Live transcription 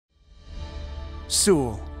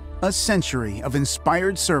Sewell, a century of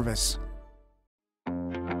inspired service.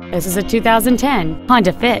 This is a 2010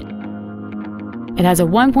 Honda Fit. It has a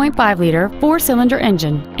 1.5-liter four-cylinder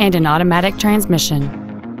engine and an automatic transmission.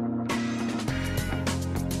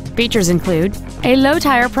 Features include a low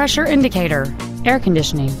tire pressure indicator, air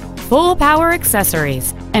conditioning, full power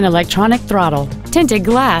accessories, an electronic throttle, tinted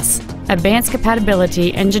glass, advanced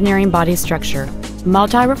compatibility engineering body structure,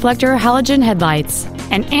 multi-reflector halogen headlights,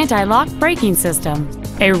 an anti-lock braking system,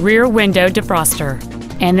 a rear window defroster,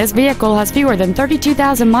 and this vehicle has fewer than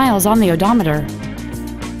 32,000 miles on the odometer.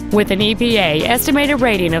 With an EPA estimated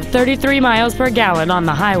rating of 33 miles per gallon on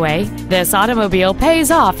the highway, this automobile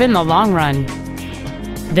pays off in the long run.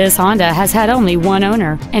 This Honda has had only one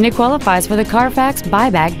owner, and it qualifies for the Carfax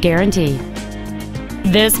buyback guarantee.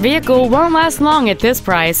 This vehicle won't last long at this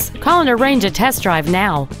price. Call and arrange a test drive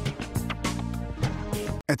now.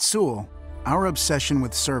 At Sewell, our obsession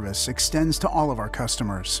with service extends to all of our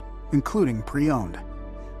customers, including pre-owned.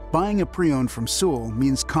 Buying a pre-owned from Sewell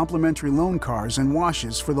means complimentary loan cars and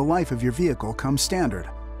washes for the life of your vehicle come standard.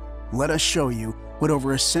 Let us show you what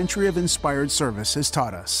over a century of inspired service has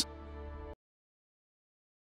taught us.